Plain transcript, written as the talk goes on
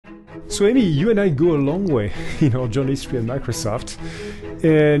So Amy, you and I go a long way in our journey history at Microsoft,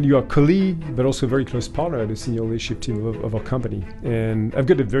 and you are a colleague, but also a very close partner at the senior leadership team of our company. And I've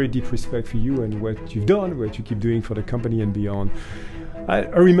got a very deep respect for you and what you've done, what you keep doing for the company and beyond. I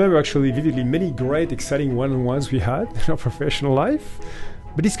remember actually vividly many great, exciting one-on-ones we had in our professional life,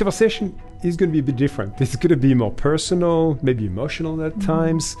 but this conversation is going to be a bit different. It's going to be more personal, maybe emotional at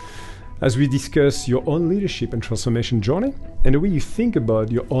times, as we discuss your own leadership and transformation journey and the way you think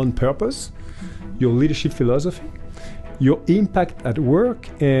about your own purpose, your leadership philosophy, your impact at work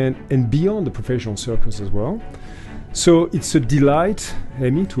and beyond the professional circles as well. So it's a delight,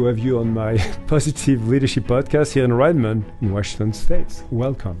 Amy, to have you on my Positive Leadership Podcast here in Redmond in Washington State.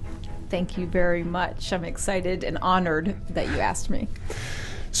 Welcome. Thank you very much. I'm excited and honored that you asked me.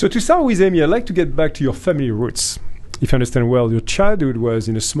 So to start with, Amy, I'd like to get back to your family roots. If I understand well, your childhood was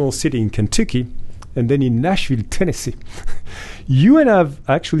in a small city in Kentucky and then in Nashville, Tennessee. You and I have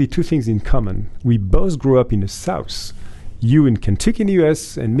actually two things in common. We both grew up in the South. You in Kentucky in the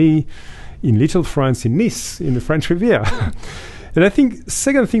US and me in Little France in Nice in the French Riviera. And I think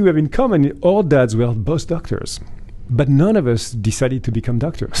second thing we have in common, our dads were both doctors. But none of us decided to become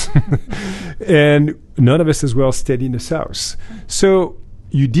doctors. And none of us as well stayed in the South. So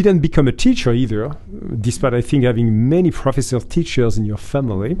you didn't become a teacher either, despite, I think, having many professor teachers in your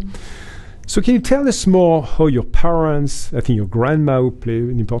family. So can you tell us more how your parents, I think your grandma who played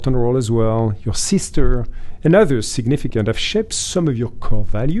an important role as well, your sister, and others significant have shaped some of your core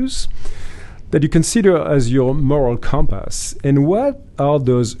values that you consider as your moral compass? And what are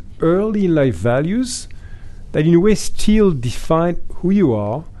those early life values that in a way still define who you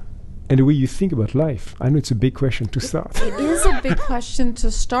are and the way you think about life? I know it's a big question to start. It is a big question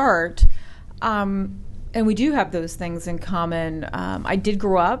to start. And we do have those things in common. I did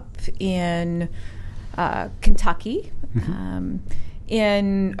grow up in Kentucky,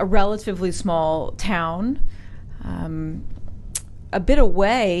 in a relatively small town, a bit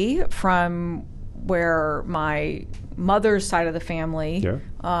away from where my mother's side of the family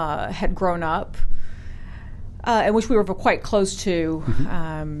had grown up, and which we were quite close to.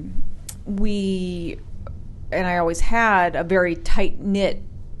 We, and I always had a very tight-knit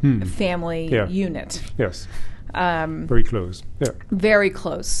family unit. Yes. Very close. Yeah. Very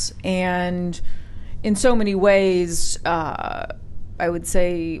close. And in so many ways, I would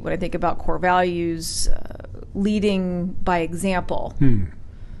say when I think about core values, leading by example.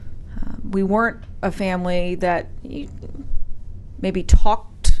 We weren't a family that maybe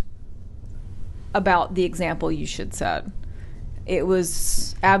talked about the example you should set. It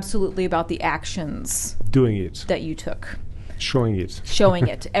was absolutely about the actions. Doing it. That you took. Showing it. Showing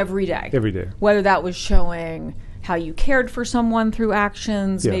it every day. Every day. Whether that was showing how you cared for someone through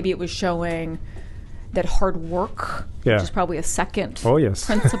actions, maybe it was showing that hard work, which is probably a second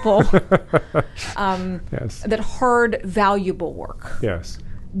principle. That hard, valuable work. Yes.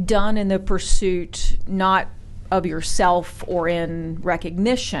 Done in the pursuit not of yourself or in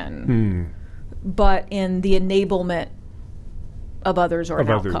recognition, but in the enablement of others or an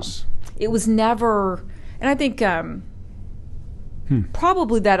outcome. It was never, and I think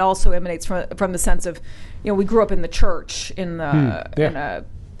probably that also emanates from the sense of, we grew up in the church and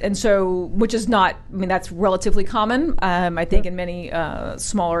so, which is not, that's relatively common, I think, in many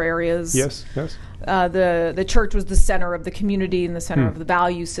smaller areas. Yes. The church was the center of the community and the center of the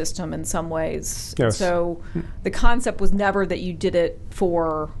value system in some ways. Yes. So the concept was never that you did it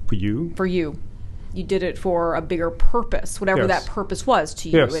for you. You did it for a bigger purpose, whatever that purpose was to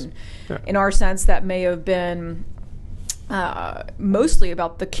you. Yes. And in our sense, that may have been mostly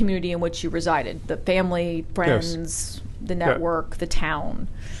about the community in which you resided, the family, friends, the network, the town.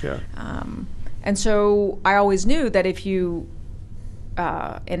 And so I always knew that if you,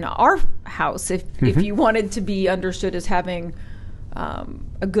 in our house, if you wanted to be understood as having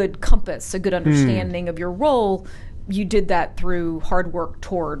a good compass, a good understanding of your role, you did that through hard work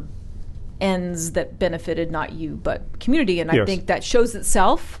toward ends that benefited not you but community. And I think that shows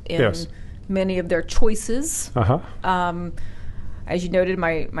itself in many of their choices. As you noted,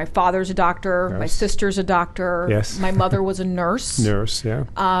 my father's a doctor, my sister's a doctor, my mother was a nurse.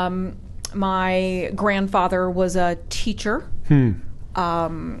 My grandfather was a teacher.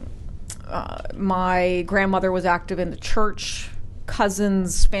 My grandmother was active in the church.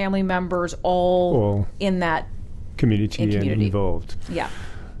 Cousins, family members, all in that community and involved.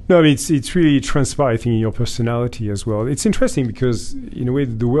 No, it's really transpired, I think, in your personality as well. It's interesting because, in a way,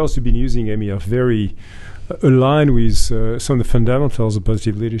 the words you've been using, Amy, are very aligned with some of the fundamentals of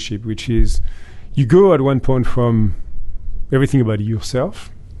positive leadership, which is you go at one point from everything about yourself.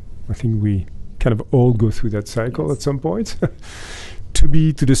 I think we kind of all go through that cycle at some point. to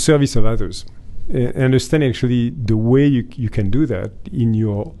be to the service of others. Understand actually the way you can do that in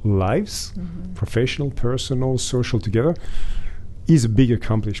your lives, professional, personal, social, together, is a big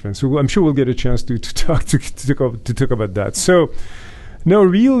accomplishment. So I'm sure we'll get a chance to talk about that. So now,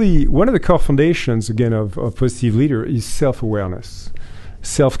 really, one of the core foundations again of positive leader is self-awareness,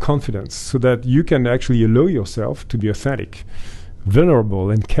 self-confidence, so that you can actually allow yourself to be authentic, vulnerable,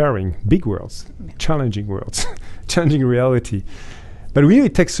 and caring. Big words, challenging reality. But really,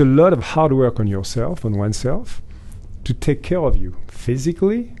 it takes a lot of hard work on yourself, on oneself, to take care of you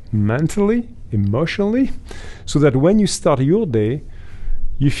physically, mentally, emotionally, so that when you start your day,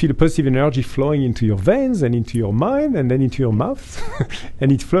 you feel a positive energy flowing into your veins and into your mind and then into your mouth, and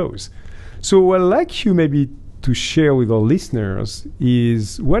it flows. So what I'd like you maybe to share with our listeners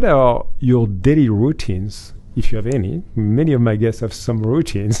is, what are your daily routines, if you have any? Many of my guests have some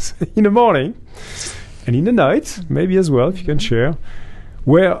routines in the morning and in the night, maybe as well, if you can share,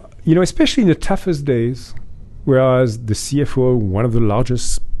 where, especially in the toughest days, whereas the CFO, one of the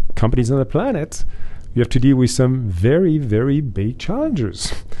largest companies on the planet, you have to deal with some very, very big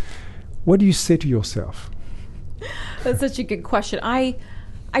challenges. What do you say to yourself? That's such a good question. I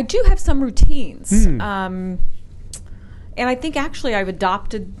do have some routines. And I think actually I've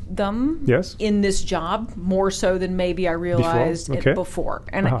adopted them in this job more so than maybe I realized before.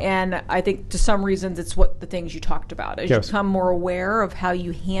 And I think to some reasons it's the things you talked about. As you become more aware of how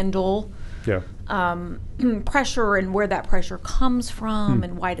you handle pressure and where that pressure comes from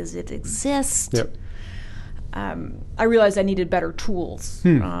and why does it exist. I realized I needed better tools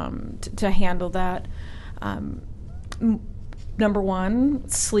to handle that. Number one,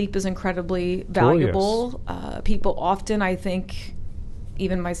 sleep is incredibly valuable. People often, I think,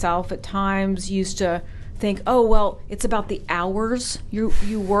 even myself at times, used to think, oh, well, it's about the hours you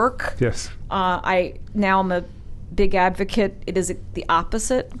work. Now I'm a big advocate. It is the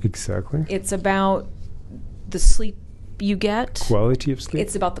opposite. Exactly. It's about the sleep you get. Quality of sleep.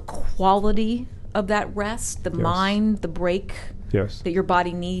 It's about the quality of that rest, the mind, the break that your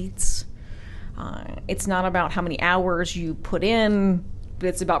body needs. It's not about how many hours you put in, but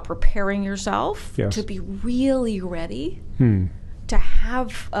it's about preparing yourself to be really ready to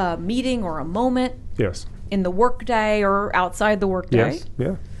have a meeting or a moment in the workday or outside the workday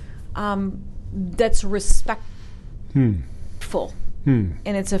that's respectful. And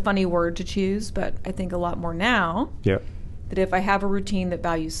it's a funny word to choose, but I think a lot more now that if I have a routine that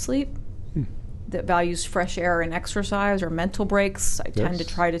values sleep, that values fresh air and exercise or mental breaks. I tend to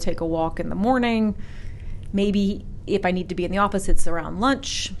try to take a walk in the morning. Maybe if I need to be in the office, it's around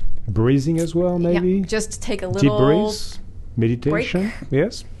lunch. Breathing as well, maybe? Yeah, just to take a little deep breaths, meditation.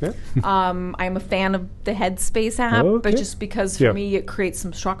 Break. I'm a fan of the Headspace app, but just because for me it creates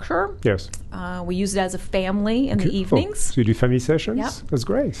some structure. We use it as a family in the evenings. So you do family sessions? That's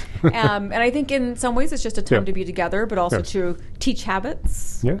great. And I think in some ways it's just a time to be together, but also to teach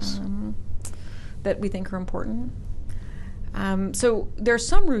habits. That we think are important. So there's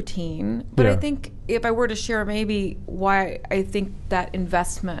some routine, but I think if I were to share maybe why I think that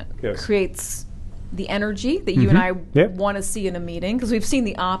investment creates the energy that you and I want to see in a meeting, because we've seen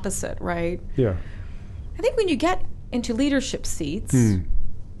the opposite, right? I think when you get into leadership seats, and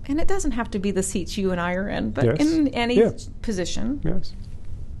it doesn't have to be the seats you and I are in, but in any position,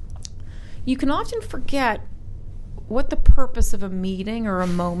 you can often forget what the purpose of a meeting or a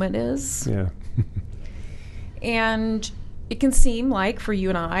moment is. And it can seem like for you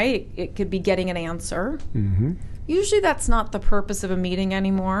and I, it could be getting an answer. Usually that's not the purpose of a meeting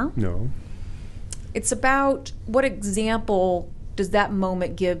anymore. It's about what example does that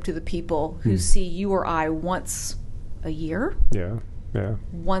moment give to the people who see you or I once a year,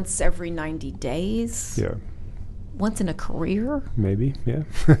 once every 90 days, once in a career, maybe,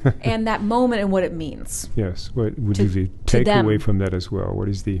 and that moment and what it means. What would you the takeaway from that as well? What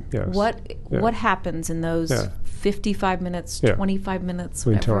is the what happens in those 55 minutes, 25 minutes,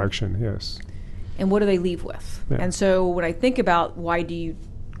 whatever. Interaction? And what do they leave with? And so when I think about why do you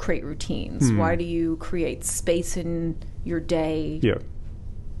create routines, why do you create space in your day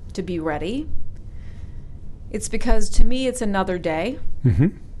to be ready? It's because to me it's another day.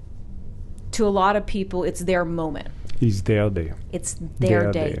 To a lot of people, it's their moment. It's their day. It's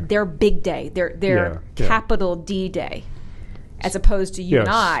their day. Their big day. Their capital D day. As opposed to you and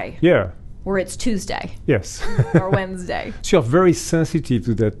I, where it's Tuesday. Or Wednesday. So you're very sensitive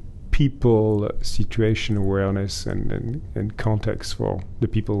to that people, situation awareness, and context for the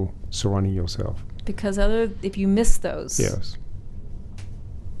people surrounding yourself. Because if you miss those,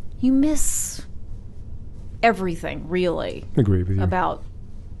 you miss everything, really. Agree with you. About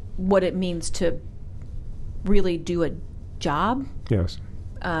what it means to really do a job. Yes.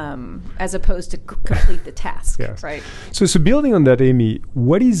 As opposed to complete the task, yes. right? So building on that, Amy,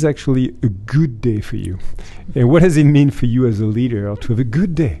 what is actually a good day for you? And what does it mean for you as a leader to have a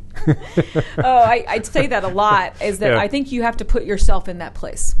good day? I'd say that a lot, is that I think you have to put yourself in that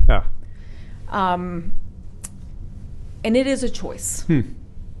place. And it is a choice.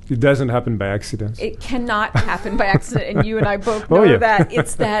 It doesn't happen by accident. It cannot happen by accident, and you and I both know that.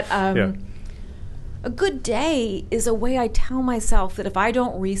 It's that a good day is a way I tell myself that if I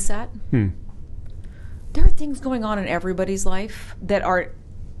don't reset, there are things going on in everybody's life that are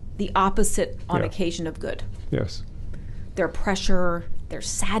the opposite on occasion of good. Yes. There's pressure, there's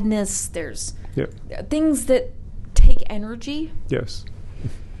sadness, there's things that take energy. Yes.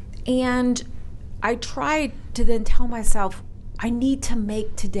 And I try to then tell myself, I need to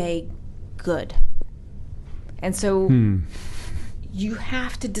make today good. And so you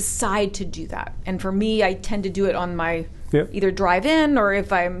have to decide to do that. And for me, I tend to do it on my either drive in, or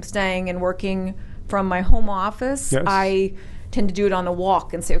if I'm staying and working from my home office, I tend to do it on the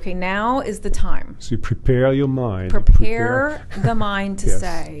walk and say, okay, now is the time. So you prepare your mind. Prepare the mind to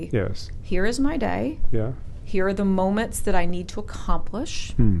say, here is my day. Yeah. Here are the moments that I need to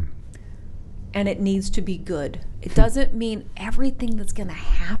accomplish. And it needs to be good. It doesn't mean everything that's going to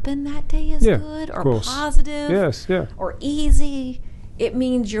happen that day is good or positive or easy. It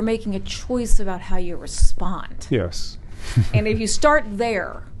means you're making a choice about how you respond. Yes. And if you start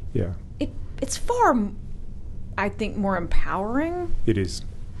there, it's far, I think, more empowering. It is.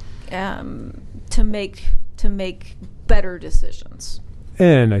 To make better decisions.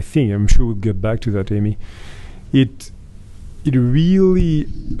 And I think, I'm sure we'll get back to that, Amy, it really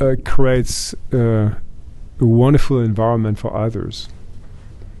creates a wonderful environment for others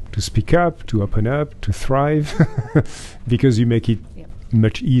to speak up, to open up, to thrive, because you make it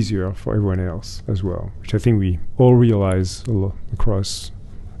much easier for everyone else as well, which I think we all realize along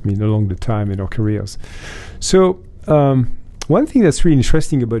the time in our careers. So one thing that's really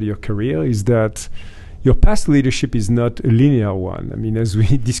interesting about your career is that your past leadership is not a linear one. I mean, as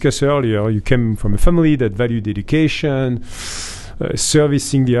we discussed earlier, you came from a family that valued education,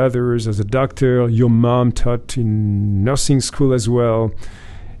 servicing the others as a doctor. Your mom taught in nursing school as well.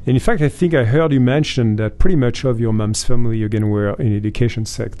 And in fact, I think I heard you mention that pretty much all of your mom's family, again, were in the education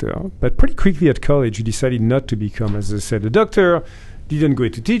sector. But pretty quickly at college, you decided not to become, as I said, a doctor, didn't go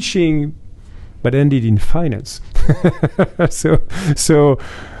into teaching, but ended in finance. So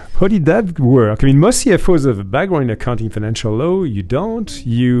how did that work? I mean, most CFOs have a background in accounting, financial law. You don't.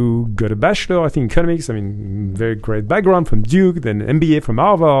 You got a bachelor, I think, in economics. I mean, very great background from Duke, then MBA from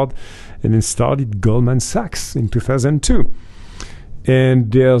Harvard, and then started Goldman Sachs in 2002.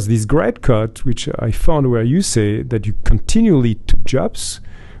 And there's this great cut, which I found, where you say that you continually took jobs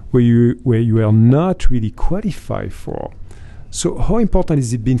where you are not really qualified for. So how important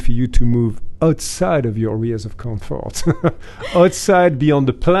has it been for you to move outside of your areas of comfort, outside beyond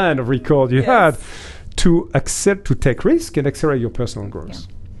the plan of record you had, to accept, to take risk and accelerate your personal growth?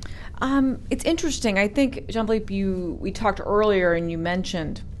 It's interesting. I think, Jean-Philippe, we talked earlier and you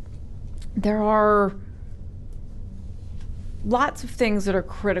mentioned there are lots of things that are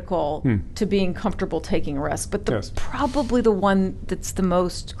critical to being comfortable taking risk, but probably the one that's the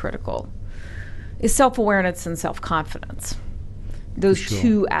most critical is self-awareness and self-confidence. Those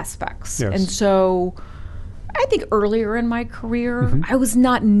two aspects. And so I think earlier in my career, I was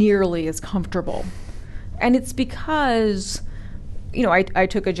not nearly as comfortable. And it's because, I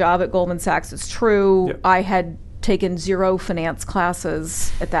took a job at Goldman Sachs, it's true. I had taken 0 finance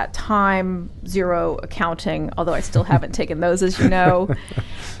classes at that time, 0 accounting, although I still haven't taken those, as you know.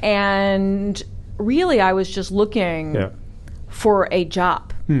 And really, I was just looking for a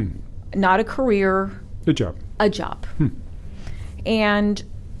job, not a career. A job. And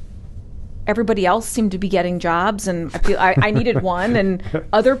everybody else seemed to be getting jobs, and I needed one, and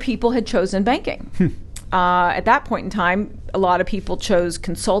other people had chosen banking. At that point in time, a lot of people chose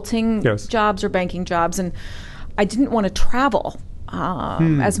consulting jobs or banking jobs, and I didn't want to travel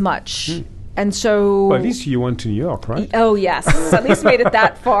as much. And so... Well, at least you went to New York, right? Oh, yes. At least made it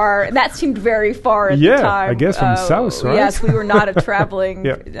that far. And that seemed very far at the time. I guess from the south, right? Yes, we were not a traveling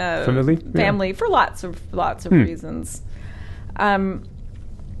family for lots of reasons. And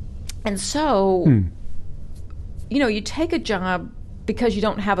so, you take a job because you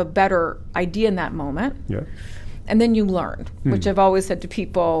don't have a better idea in that moment. And then you learn, which I've always said to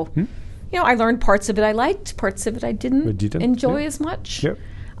people, I learned parts of it I liked, parts of it I didn't enjoy as much.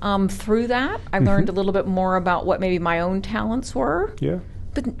 Through that, I learned a little bit more about what maybe my own talents were,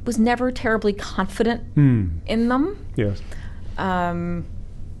 but was never terribly confident in them.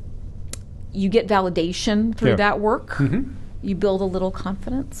 you get validation through that work. Mm-hmm. You build a little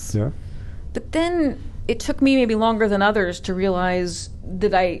confidence. Yeah. But then it took me maybe longer than others to realize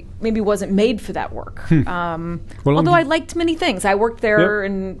that I maybe wasn't made for that work. Although I liked many things. I worked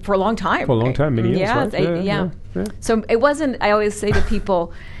there for a long time. For a long time, many years, right? Yeah. So it wasn't, I always say to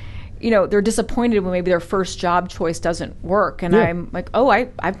people, they're disappointed when maybe their first job choice doesn't work. And I'm like,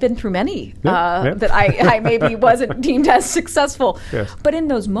 I've been through many that I maybe wasn't deemed as successful. Yes. But in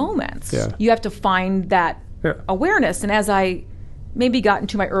those moments, you have to find that awareness. And as I maybe got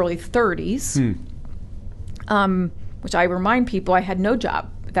into my early 30s, which I remind people, I had no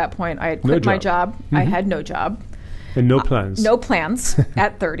job at that point. I had quit my job. Mm-hmm. I had no job. And no plans. No plans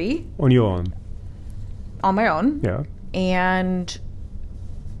at 30. On your own. On my own. Yeah. And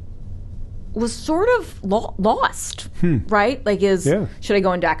was sort of lost, right? Like, should I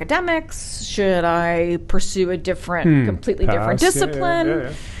go into academics? Should I pursue a completely different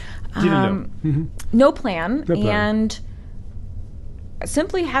discipline? Didn't know. No plan. And I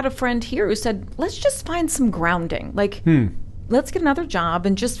simply had a friend here who said, let's just find some grounding. Like, let's get another job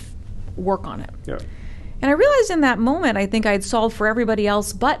and just work on it. Yeah. And I realized in that moment, I think I'd solved for everybody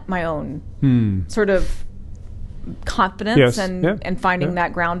else but my own sort of confidence and finding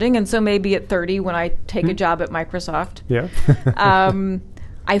that grounding. And so maybe at 30, when I take a job at Microsoft,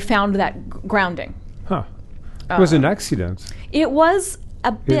 I found that grounding. Huh. It was an accident. It was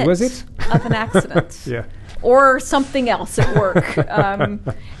a bit of an accident. Or something else at work. And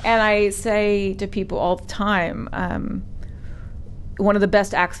I say to people all the time, one of the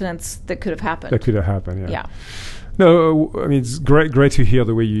best accidents that could have happened. That could have happened, yeah. No, I mean, it's great to hear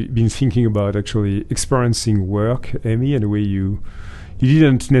the way you've been thinking about actually experiencing work, Amy, and the way you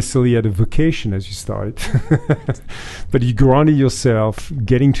didn't necessarily have a vocation as you started, but you grounded yourself,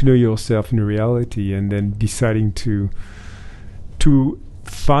 getting to know yourself in reality, and then deciding to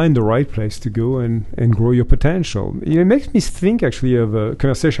find the right place to go and grow your potential. It makes me think actually of a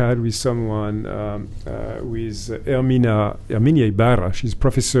conversation I had with someone, with Herminia Ibarra. She's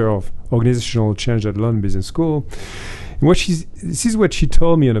professor of organizational change at London Business School. And this is what she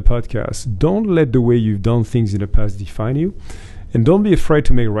told me on a podcast. Don't let the way you've done things in the past define you, and don't be afraid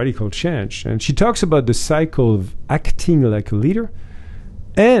to make radical change. And she talks about the cycle of acting like a leader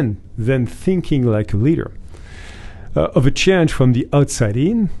and then thinking like a leader. Of a change from the outside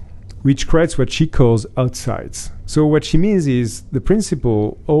in, which creates what she calls outsides. So what she means is the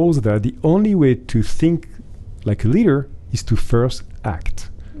principle holds that the only way to think like a leader is to first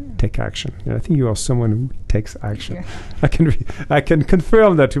act, take action. And I think you are someone who takes action. Yeah. I can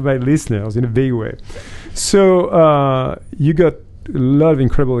confirm that to my listeners in a big way. So you got a lot of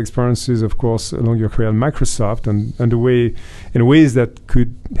incredible experiences, of course, along your career at Microsoft, and in ways that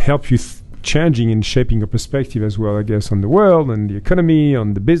could help you changing and shaping your perspective as well, I guess, on the world and the economy,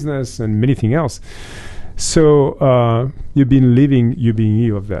 on the business, and anything else. So you've been living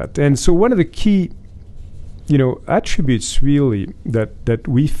you of that. And so one of the key, attributes really that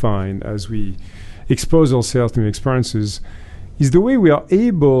we find as we expose ourselves to new experiences is the way we are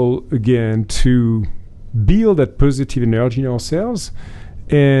able, again, to build that positive energy in ourselves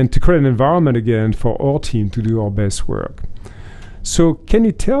and to create an environment, again, for our team to do our best work. So can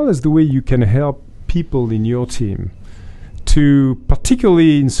you tell us the way you can help people in your team to,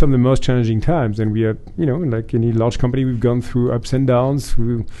 particularly in some of the most challenging times, and we have, like any large company, we've gone through ups and downs,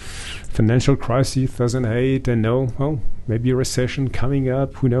 through financial crisis, 2008, and maybe a recession coming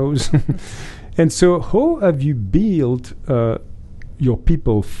up, who knows? And so how have you built your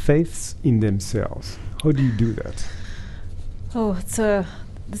people faith in themselves? How do you do that?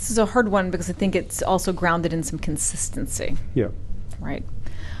 This is a hard one because I think it's also grounded in some consistency. Yeah. Right.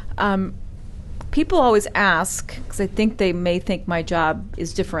 People always ask, because I think they may think my job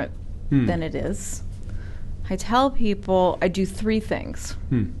is different than it is. I tell people I do three things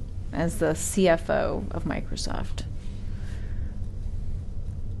as the CFO of Microsoft.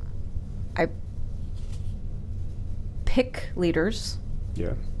 I pick leaders.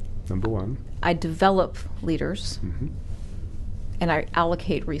 Yeah, number one. I develop leaders. Mm-hmm. And I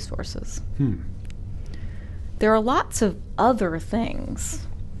allocate resources. There are lots of other things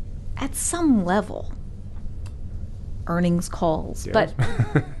at some level. Earnings calls, but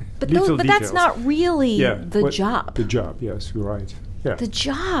that's not really the job. The job, yes, you're right. Yeah. The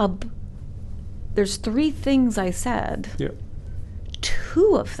job, there's three things I said. Yeah.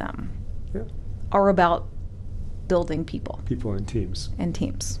 Two of them are about building people. People and teams.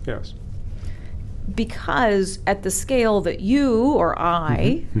 Yes. Because at the scale that you or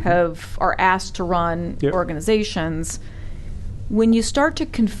I are asked to run organizations, when you start to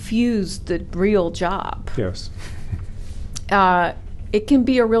confuse the real job, it can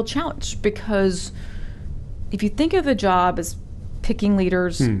be a real challenge, because if you think of the job as picking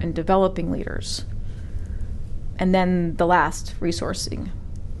leaders and developing leaders, and then the last, resourcing,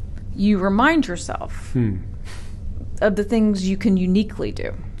 you remind yourself of the things you can uniquely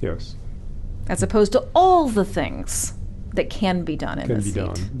do. Yes. As opposed to all the things that can be done in the seat.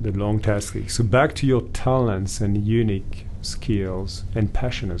 Can be done, the long task list. So back to your talents and unique skills and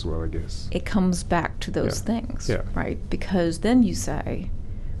passion as well, I guess. It comes back to those things, right? Because then you say,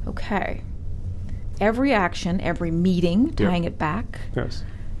 okay, every action, every meeting, tying it back,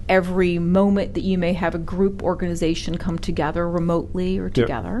 every moment that you may have a group organization come together remotely or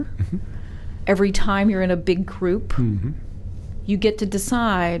together, every time you're in a big group, you get to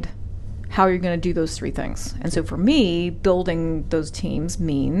decide how you're going to do those three things. And so for me, building those teams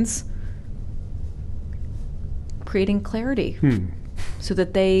means creating clarity so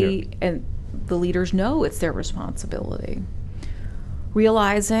that they and the leaders know it's their responsibility.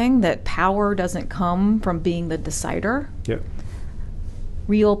 Realizing that power doesn't come from being the decider.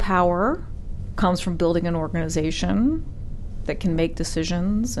 Real power comes from building an organization that can make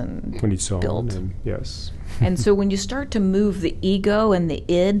decisions and when it's build. On, and and so when you start to move the ego and the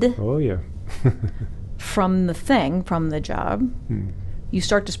id from the thing, from the job, you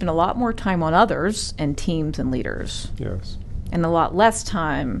start to spend a lot more time on others and teams and leaders. And a lot less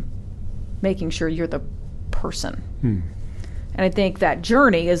time making sure you're the person. And I think that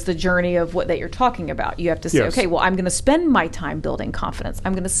journey is the journey of what that you're talking about. You have to say, okay, well, I'm going to spend my time building confidence.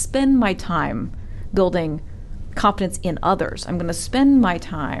 I'm going to spend my time building confidence in others. I'm going to spend my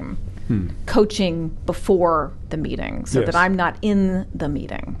time coaching before the meeting so that I'm not in the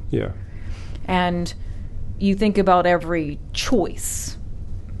meeting. And you think about every choice.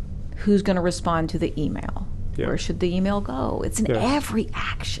 Who's going to respond to the email? Where should the email go? It's in every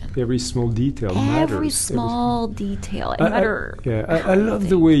action. Every small detail matters. Every small detail. I love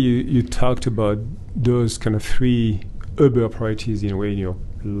the way you talked about those kind of three Uber priorities in a way in your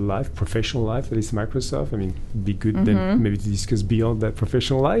life, professional life, that is Microsoft. I mean, it'd be good then maybe to discuss beyond that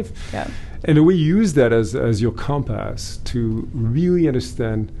professional life. And the way you use that as your compass to really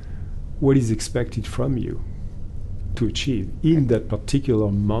understand what is expected from you to achieve in that particular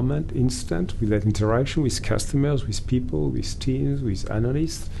moment, instant, with that interaction with customers, with people, with teams, with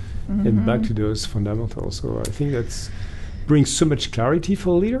analysts, and back to those fundamentals. So I think that brings so much clarity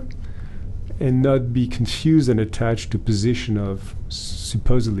for a leader, and not be confused and attached to position of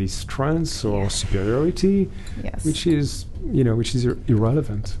supposedly strengths or superiority, which is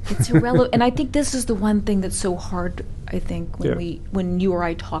irrelevant. It's irrelevant, and I think this is the one thing that's so hard. I think when you or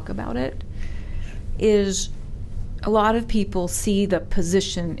I talk about it, is a lot of people see the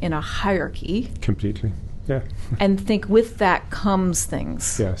position in a hierarchy completely, and think with that comes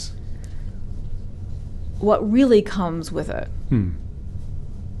things. What really comes with it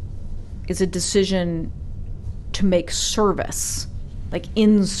is a decision to make service, like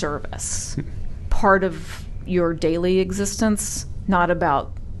in service, part of your daily existence, not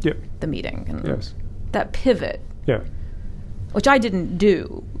about the meeting. And that pivot, which I didn't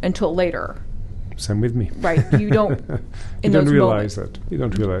do until later. Same with me. Right. You don't you don't realize that. You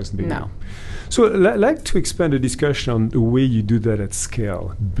don't realize the beginning. No. So I'd like to expand the discussion on the way you do that at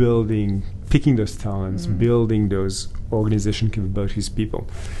scale, picking those talents, building those organization capabilities people.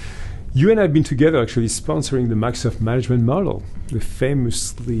 You and I have been together actually sponsoring the Microsoft management model, the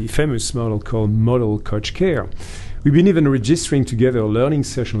famous model called Model Coach Care. We've been even registering together a learning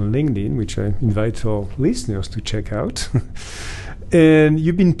session on LinkedIn, which I invite our listeners to check out. And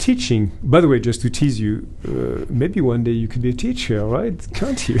you've been teaching, by the way, just to tease you, maybe one day you could be a teacher, right?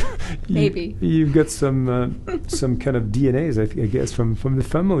 Can't you? Maybe. You've got some kind of DNAs, I guess, from the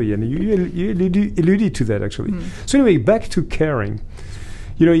family, and you alluded to that, actually. So anyway, back to caring.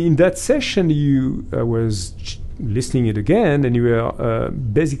 In that session, you was listening it again, and you were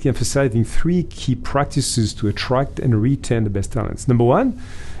basically emphasizing three key practices to attract and retain the best talents. Number one,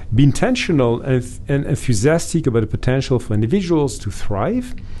 be intentional and enthusiastic about the potential for individuals to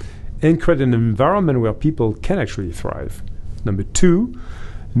thrive and create an environment where people can actually thrive. Number two,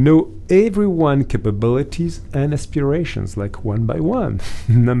 know everyone's capabilities and aspirations, like one by one.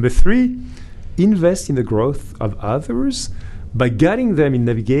 Number three, invest in the growth of others by guiding them in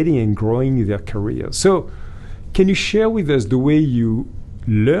navigating and growing their careers. So can you share with us the way you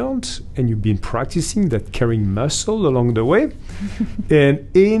learned and you've been practicing that caring muscle along the way? And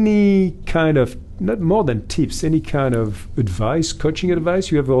any kind of, not more than tips, any kind of advice, coaching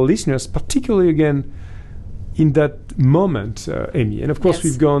advice you have our listeners, particularly again in that moment, Amy. And of course,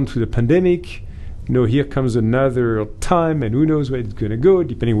 we've gone through the pandemic. Here comes another time, and who knows where it's going to go,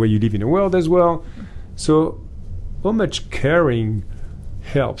 depending where you live in the world as well. So how much caring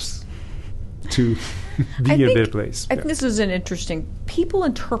helps to be in a better place. I think this is an interesting. People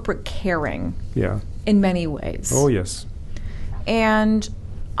interpret caring in many ways. Oh, yes. And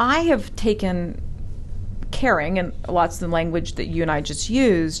I have taken caring, and lots of the language that you and I just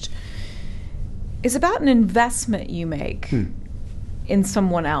used, is about an investment you make in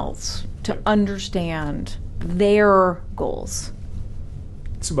someone else to understand their goals.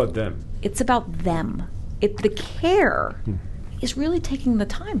 It's about them. It's about them. The care is really taking the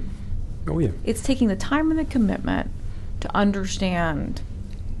time. Oh, yeah. It's taking the time and the commitment to understand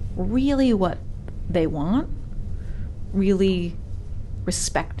really what they want, really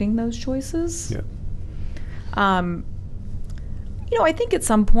respecting those choices. Yeah. I think at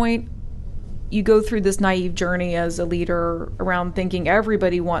some point you go through this naive journey as a leader around thinking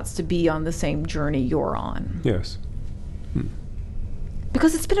everybody wants to be on the same journey you're on. Yes.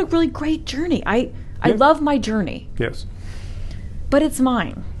 Because it's been a really great journey. I love my journey. Yes. But it's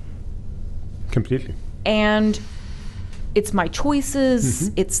mine. Completely. And it's my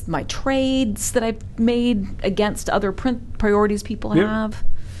choices, it's my trades that I've made against other priorities people have.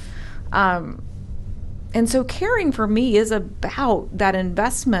 And so caring for me is about that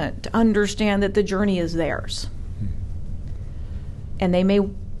investment to understand that the journey is theirs. And they may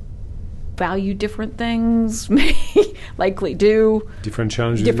value different things, may likely do. Different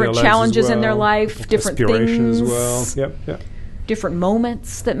challenges in their life, different things. As well. Yep. Different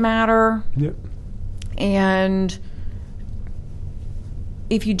moments that matter. Yep. And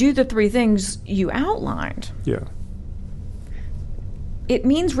if you do the three things you outlined, it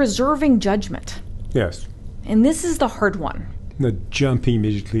means reserving judgment. Yes. And this is the hard one. Not jumping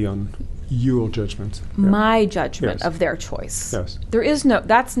immediately on your judgment. My judgment of their choice. Yes.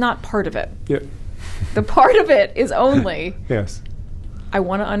 That's not part of it. Yep. The part of it is only, yes, I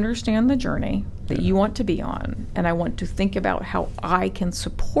want to understand the journey that you want to be on, and I want to think about how I can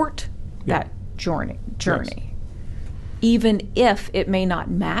support that journey. Yes. Even if it may not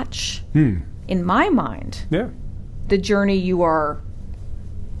match, in my mind, the journey you are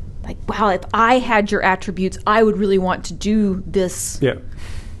like, wow, if I had your attributes, I would really want to do this. Yeah.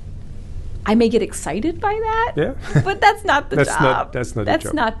 I may get excited by that, but that's not the job. That's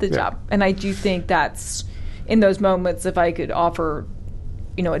not the job. And I do think that's, in those moments, if I could offer,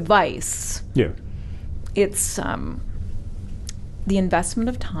 advice, it's the investment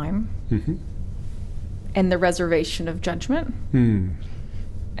of time and the reservation of judgment.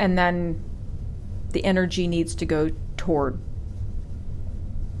 And then the energy needs to go toward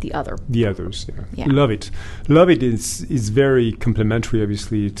the others. Love it is very complementary,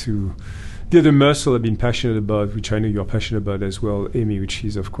 obviously, to the other muscle I've been passionate about, which I know you're passionate about as well, Amy, which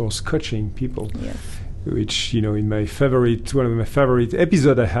is, of course, coaching people. Yes. Which, one of my favorite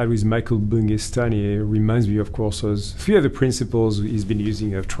episodes I had with Michael Bungestani reminds me, of course, of 3 other principles he's been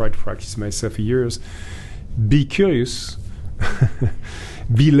using. I've tried to practice myself for years. Be curious,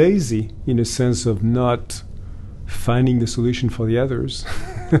 be lazy, in a sense of not finding the solution for the others,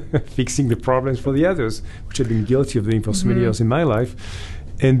 fixing the problems for the others, which I've been guilty of doing for so many years in my life,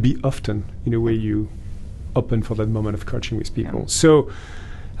 and be often, in a way, you open for that moment of coaching with people. So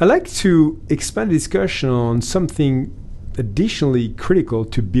I'd like to expand the discussion on something additionally critical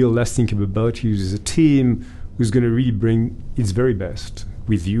to build lasting capabilities as a team who's going to really bring its very best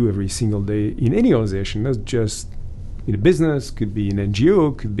with you every single day in any organization, not just in a business, could be in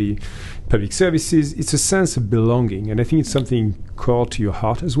NGO, could be public services. It's a sense of belonging, and I think it's something core to your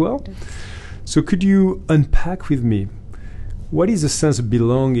heart as well. So could you unpack with me, what is the sense of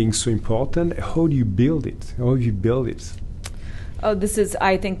belonging so important? How do you build it? How do you build it? Oh,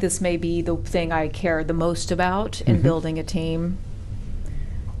 I think this may be the thing I care the most about in building a team,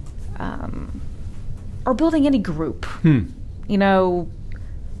 or building any group.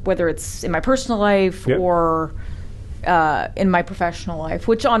 Whether it's in my personal life or in my professional life,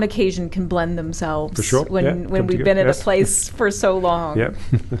 which on occasion can blend themselves for sure. when we've been at a place for so long.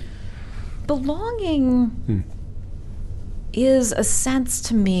 Belonging is a sense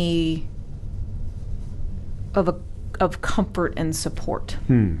to me of comfort and support.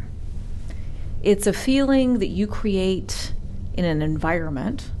 It's a feeling that you create in an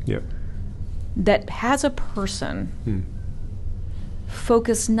environment that has a person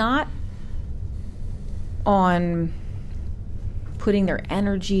focus not on putting their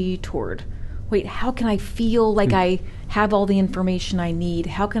energy toward, how can I feel like I have all the information I need?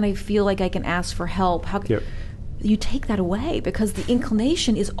 How can I feel like I can ask for help? You take that away, because the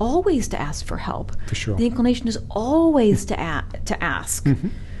inclination is always to ask for help. For sure. The inclination is always to ask,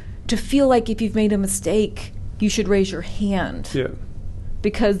 to feel like if you've made a mistake, you should raise your hand,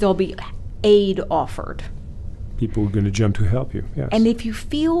 because there'll be aid offered. People are going to jump to help you. Yes. And if you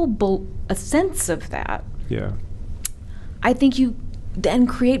feel a sense of that, I think you then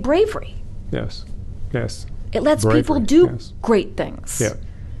create bravery. Yes. Yes. It lets bravery. People do great things. Yeah.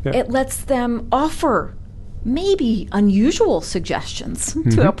 Yeah. It lets them offer maybe unusual suggestions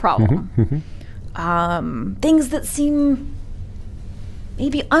to a problem. Things that seem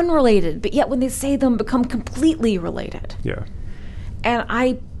maybe unrelated, but yet when they say them become completely related. Yeah. And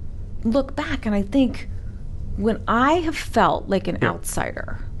I look back and I think when I have felt like an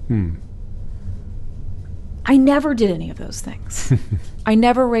outsider, I never did any of those things. I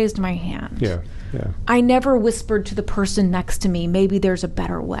never raised my hand. Yeah. Yeah. I never whispered to the person next to me, maybe there's a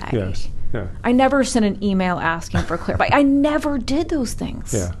better way. Yes. Yeah. I never sent an email asking for clarity. I never did those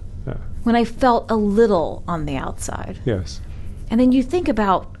things. Yeah. Yeah. When I felt a little on the outside. Yes. And then you think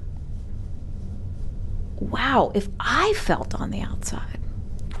about, wow, if I felt on the outside.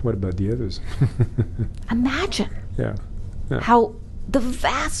 What about the others? Imagine yeah. how the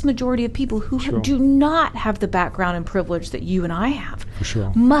vast majority of people who do not have the background and privilege that you and I have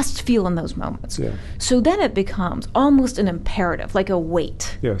must feel in those moments. Yeah. So then it becomes almost an imperative, like a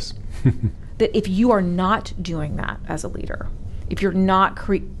weight. Yes. That if you are not doing that as a leader, if you're not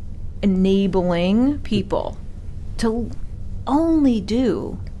enabling people to only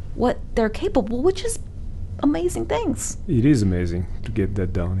do what they're capable, which is amazing things. It is amazing to get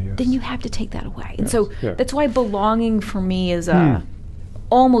that done, yes. Then you have to take that away. And so that's why belonging for me is a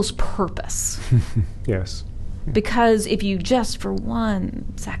almost purpose. Yes. Because if you just for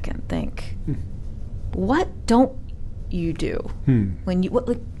 1 second think, what don't you do when you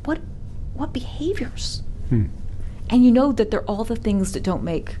what behaviors? And you know that they're all the things that don't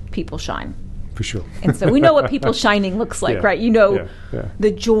make people shine. For sure. And so we know what people shining looks like, right? You know,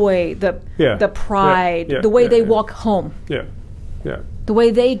 the joy, the pride, the way they walk home. Yeah. Yeah. The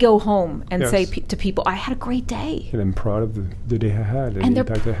way they go home and say to people, I had a great day. And I'm proud of the day I had. And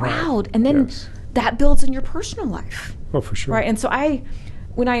they're proud. And then that builds in your personal life. Oh, for sure. Right. And so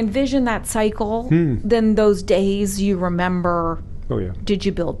when I envision that cycle, then those days you remember, did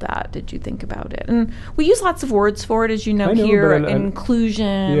you build that? Did you think about it? And we use lots of words for it, as you know, here,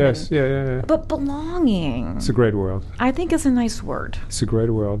 inclusion. Yes, yeah. But belonging. It's a great word. I think it's a nice word. It's a great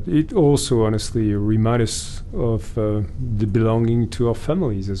word. It also, honestly, reminds us of the belonging to our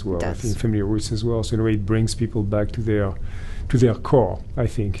families as well. I think family roots as well. So in a way, it brings people back to their core, I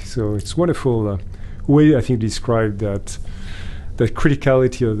think. So it's wonderful way, I think, to describe that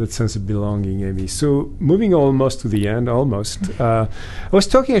criticality of that sense of belonging, Amy. So moving almost to the end, I was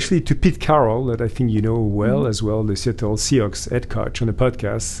talking actually to Pete Carroll, that I think you know well as well, the Seattle Seahawks head coach, on the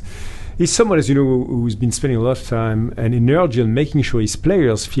podcast. He's someone, as you know, who's been spending a lot of time and energy on making sure his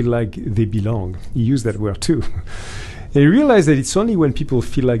players feel like they belong. He used that word too. And he realized that it's only when people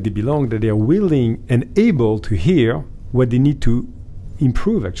feel like they belong that they are willing and able to hear what they need to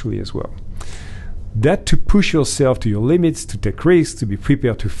improve actually as well. That to push yourself to your limits, to take risks, to be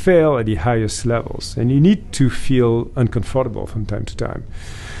prepared to fail at the highest levels. And you need to feel uncomfortable from time to time.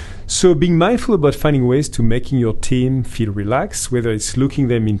 So being mindful about finding ways to making your team feel relaxed, whether it's looking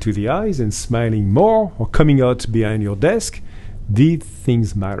them into the eyes and smiling more or coming out behind your desk, these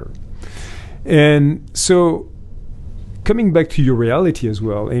things matter. And so coming back to your reality as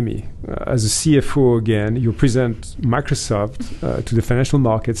well, Amy, as a CFO again, you present Microsoft to the financial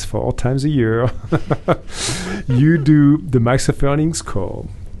markets 4 times a year. You do the Microsoft earnings call,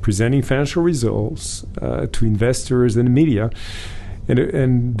 presenting financial results to investors and media,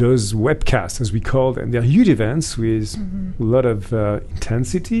 and those webcasts, as we call them. They're huge events with a lot of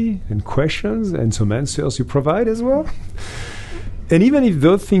intensity and questions and some answers you provide as well. And even if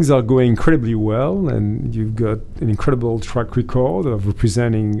those things are going incredibly well and you've got an incredible track record of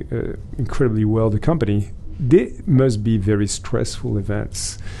representing incredibly well the company, they must be very stressful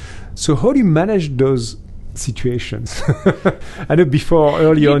events. So how do you manage those situations? I know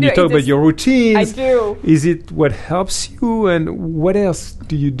earlier on you talked about your routines. I do. Is it what helps you, and what else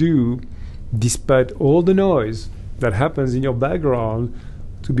do you do despite all the noise that happens in your background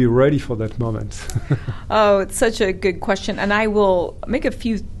to be ready for that moment? Oh, it's such a good question. And I will make a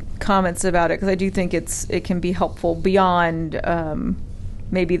few comments about it because I do think it can be helpful beyond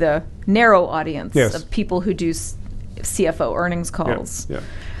maybe the narrow audience of people who do CFO earnings calls. Yeah.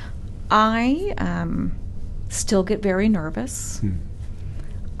 I still get very nervous.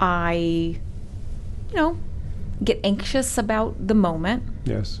 I, get anxious about the moment.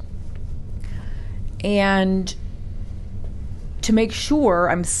 Yes. And to make sure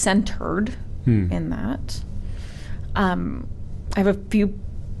I'm centered in that, I have a few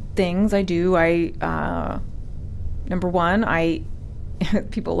things I do. Number one, I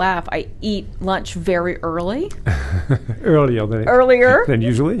people laugh, I eat lunch very early. Earlier than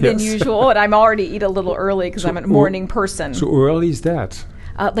usually. Than usual, and I'm already eat a little early because I'm a morning person. So early is that?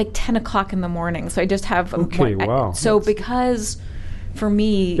 Like 10 o'clock in the morning. So I just have... wow. Because for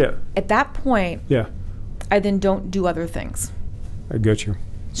me, at that point, I then don't do other things. I got you.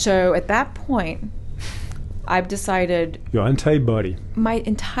 So at that point, I've decided... Your entire body. My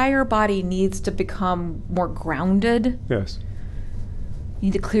entire body needs to become more grounded. Yes. You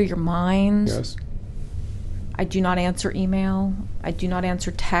need to clear your mind. Yes. I do not answer email. I do not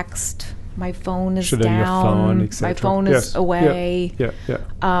answer text. My phone is Shut down. Your phone, et my phone is away. Yeah.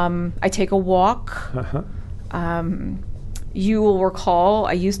 I take a walk. You will recall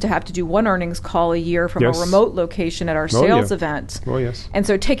I used to have to do one earnings call a year from a remote location at our sales event. Oh, yes. And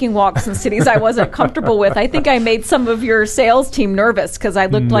so taking walks in cities I wasn't comfortable with, I think I made some of your sales team nervous because I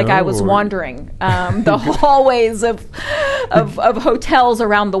looked like I was wandering the hallways of hotels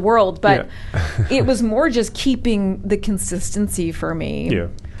around the world. But it was more just keeping the consistency for me. Yeah.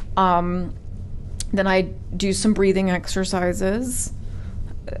 Then I do some breathing exercises.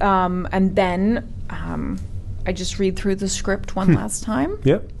 And then... I just read through the script one last time.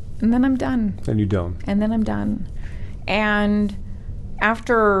 Yep. And then I'm done. And you're done. And then I'm done. And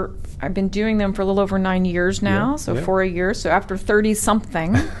after I've been doing them for a little over 9 years now, for a year. So after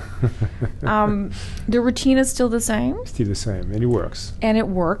 30-something, the routine is still the same. Still the same. And it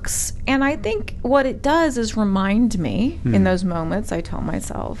works. And I think what it does is remind me in those moments, I tell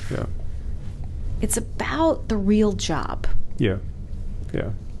myself, it's about the real job. Yeah. Yeah.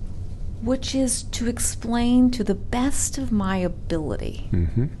 Which is to explain to the best of my ability,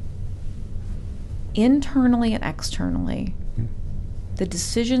 internally and externally, the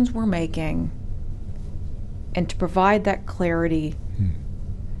decisions we're making, and to provide that clarity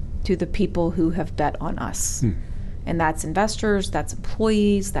to the people who have bet on us. And that's investors, that's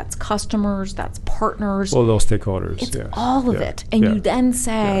employees, that's customers, that's partners. All those stakeholders. It's all of it. And you then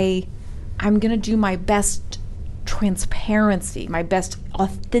say, I'm going to do my best transparency, my best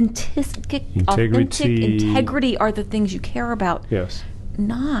authentic integrity are the things you care about. Yes.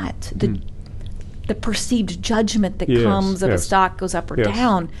 Not the perceived judgment that comes if a stock goes up or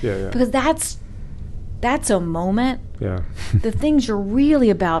down. Because that's a moment. Yeah. The things you're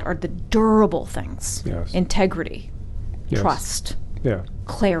really about are the durable things. Yes. Integrity, trust,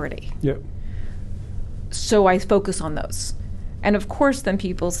 clarity. Yeah. So I focus on those. And of course then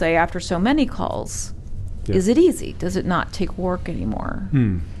people say after so many calls, is it easy? Does it not take work anymore?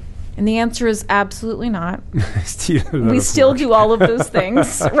 And the answer is absolutely not. We still do all of those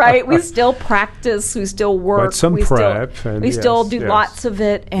things, right? We still practice. We still work. But some prep. We still do lots of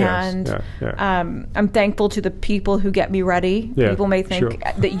it. And I'm thankful to the people who get me ready. People may think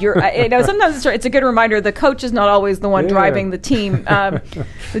that you're, sometimes it's a good reminder the coach is not always the one driving the team.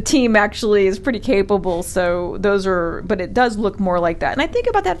 The team actually is pretty capable. So but it does look more like that. And I think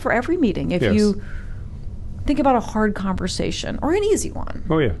about that for every meeting. If you think about a hard conversation or an easy one.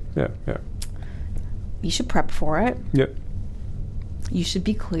 Oh, yeah. You should prep for it. Yep. You should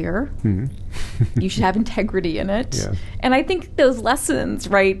be clear. You should have integrity in it. Yeah. And I think those lessons,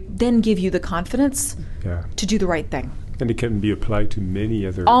 then give you the confidence to do the right thing. And it can be applied to many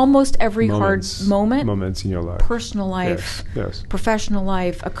other almost every moments in your life. Personal life, professional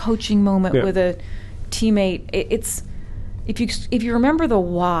life, a coaching moment with a teammate. It's if you remember the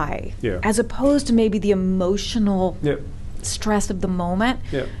why, as opposed to maybe the emotional stress of the moment,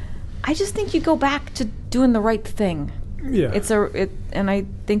 I just think you go back to doing the right thing. Yeah, and I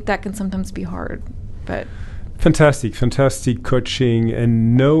think that can sometimes be hard, but. Fantastic coaching,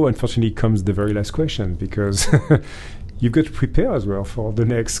 and now, unfortunately, comes the very last question because you've got to prepare as well for the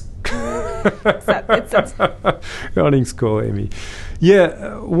next earnings call, Amy.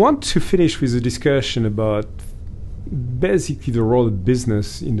 I want to finish with a discussion about basically the role of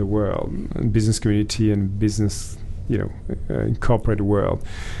business in the world, and business community and business, in corporate world.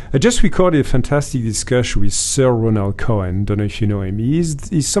 I just recorded a fantastic discussion with Sir Ronald Cohen. Don't know if you know him.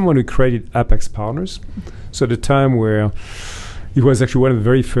 He's someone who created Apex Partners. So at the time where he was actually one of the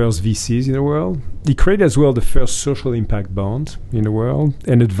very first VCs in the world. He created as well the first social impact bond in the world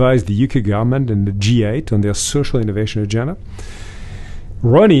and advised the UK government and the G8 on their social innovation agenda.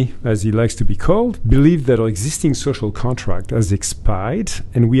 Ronnie, as he likes to be called, believed that our existing social contract has expired,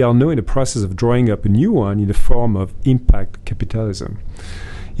 and we are now in the process of drawing up a new one in the form of impact capitalism.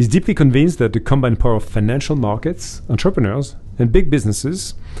 He's deeply convinced that the combined power of financial markets, entrepreneurs, and big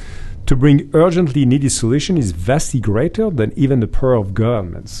businesses to bring urgently needed solutions is vastly greater than even the power of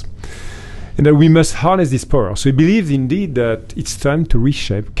governments. And that we must harness this power. So he believes indeed that it's time to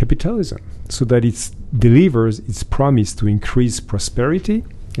reshape capitalism so that it delivers its promise to increase prosperity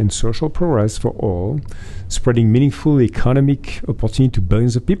and social progress for all, spreading meaningful economic opportunity to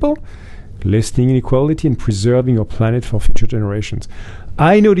billions of people, lessening inequality, and preserving our planet for future generations.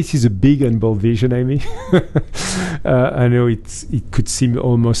 I know this is a big and bold vision, Amy. I know it could seem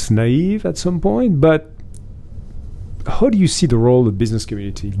almost naive at some point, but how do you see the role of the business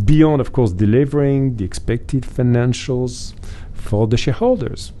community beyond, of course, delivering the expected financials for the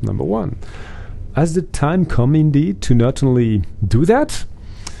shareholders, number one? Has the time come indeed to not only do that,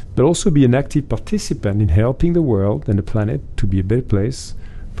 but also be an active participant in helping the world and the planet to be a better place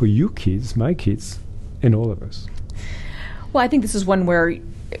for you kids, my kids, and all of us? Well, I think this is one where,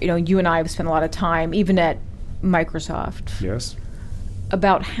 you and I have spent a lot of time, even at Microsoft, yes,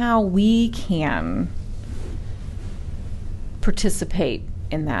 about how we can participate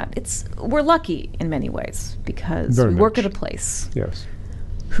in that. We're lucky in many ways because we work at a place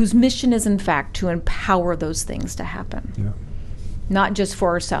whose mission is in fact to empower those things to happen. Yeah. Not just for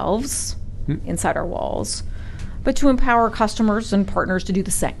ourselves inside our walls, but to empower customers and partners to do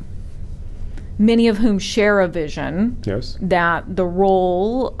the same. Many of whom share a vision that the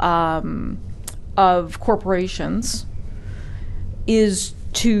role of corporations is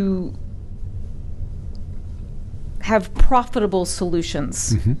to have profitable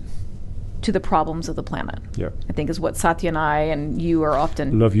solutions to the problems of the planet. Yeah. I think is what Satya and I and you are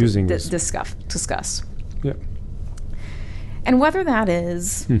often love using discuss. Yeah. And whether that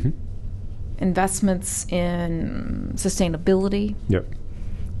is investments in sustainability,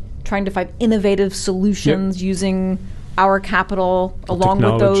 trying to find innovative solutions using our capital along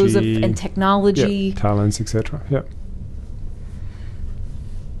with those in technology, talents, etc. Yeah.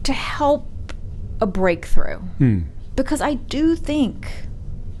 To help a breakthrough. Because I do think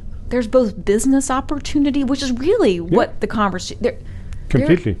there's both business opportunity, which is really what the conversation...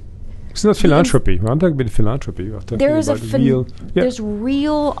 Completely. It's not philanthropy. We're not talking about philanthropy. We're talking about there's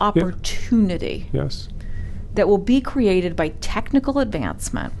real opportunity that will be created by technical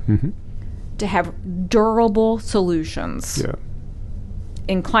advancement to have durable solutions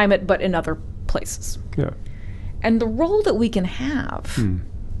in climate, but in other places. Yeah. And the role that we can have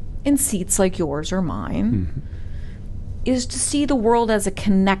in seats like yours or mine is to see the world as a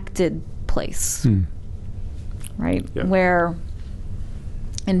connected place, right? Yeah. Where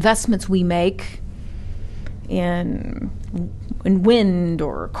investments we make in wind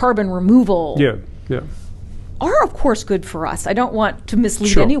or carbon removal are, of course, good for us. I don't want to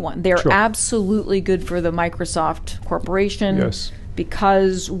mislead anyone. They're absolutely good for the Microsoft Corporation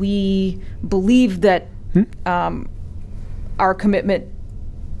because we believe that our commitment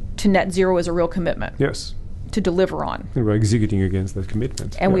to net zero is a real commitment to deliver on. And we're executing against that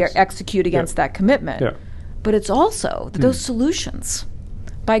commitment. And we execute against that commitment. Yeah. But it's also that those solutions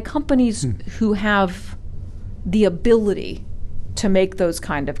by companies who have the ability to make those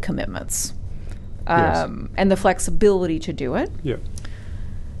kind of commitments and the flexibility to do it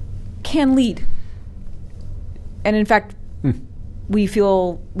can lead. And in fact, we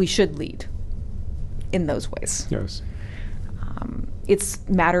feel we should lead in those ways. Yes. It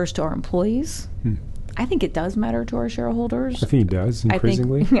matters to our employees. I think it does matter to our shareholders. I think it does,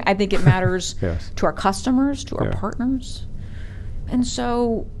 increasingly. I think it matters to our customers, to our partners. And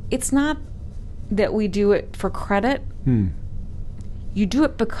so it's not that we do it for credit. You do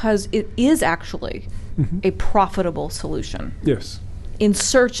it because it is actually a profitable solution. Yes. In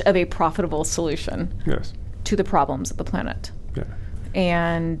search of a profitable solution to the problems of the planet. Yeah.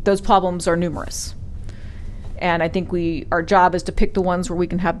 And those problems are numerous. And I think our job is to pick the ones where we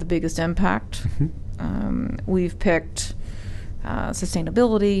can have the biggest impact. We've picked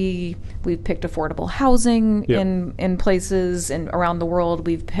sustainability. We've picked affordable housing in places and around the world.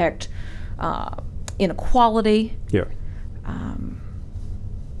 We've picked inequality. Yeah.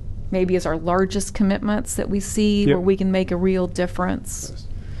 Maybe as our largest commitments that we see where we can make a real difference. Yes.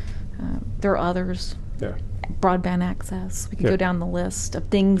 There are others. Yeah. Broadband access. We can go down the list of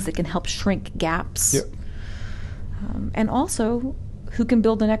things that can help shrink gaps. Yeah. And also, who can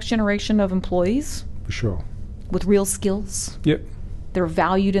build the next generation of employees? For sure. With real skills. Yep. They're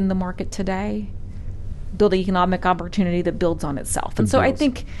valued in the market today. Build an economic opportunity that builds on itself. And so I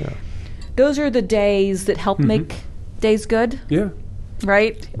think those are the days that help make days good. Yeah.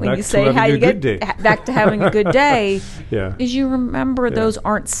 Right? When you say how you get back to having a good day, is you remember those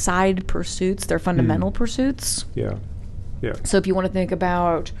aren't side pursuits. They're fundamental pursuits. Yeah. Yeah. So if you want to think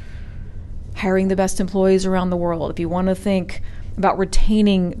about hiring the best employees around the world, if you want to think about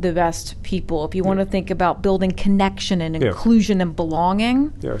retaining the best people, if you want to think about building connection and inclusion and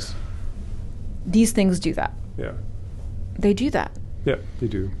belonging, these things do that. Yeah. They do that. Yeah, they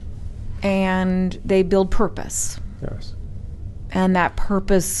do. And they build purpose. Yes. And that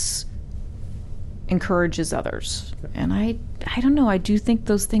purpose encourages others. Yeah. And I don't know, I do think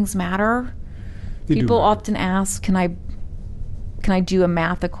those things matter. People often ask, can I do a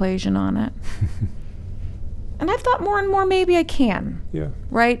math equation on it? And I've thought more and more maybe I can. Yeah.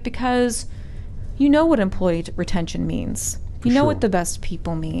 Right? Because you know what employee retention means. You know what the best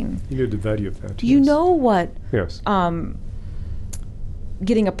people mean. You know the value of that. You know what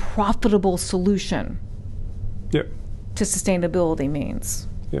getting a profitable solution to sustainability means.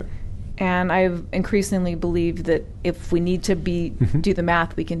 Yeah. And I've increasingly believed that if we need to do the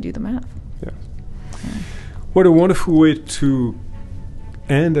math, we can do the math. Yeah. What a wonderful way to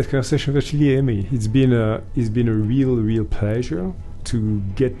end that conversation, virtually, Amy. It's been a real pleasure to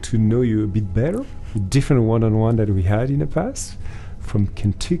get to know you a bit better. A different one-on-one that we had in the past, from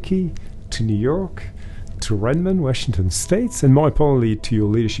Kentucky to New York to Redmond, Washington State, and more importantly to your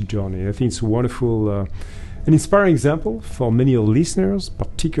leadership journey. I think it's a wonderful, an inspiring example for many of our listeners,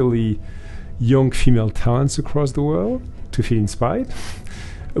 particularly young female talents across the world, to feel inspired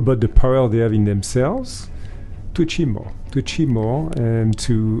about the power they have in themselves to achieve more, and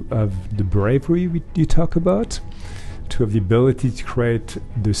to have the bravery you talk about, to have the ability to create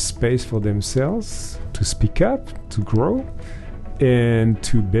the space for themselves, to speak up, to grow, and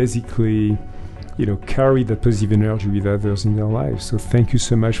to basically, carry that positive energy with others in their lives. So thank you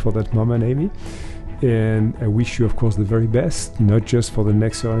so much for that moment, Amy. And I wish you, of course, the very best, not just for the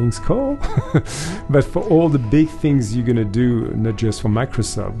next earnings call, but for all the big things you're going to do, not just for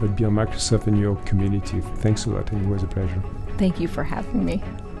Microsoft, but beyond Microsoft and your community. Thanks a lot, and it was a pleasure. Thank you for having me.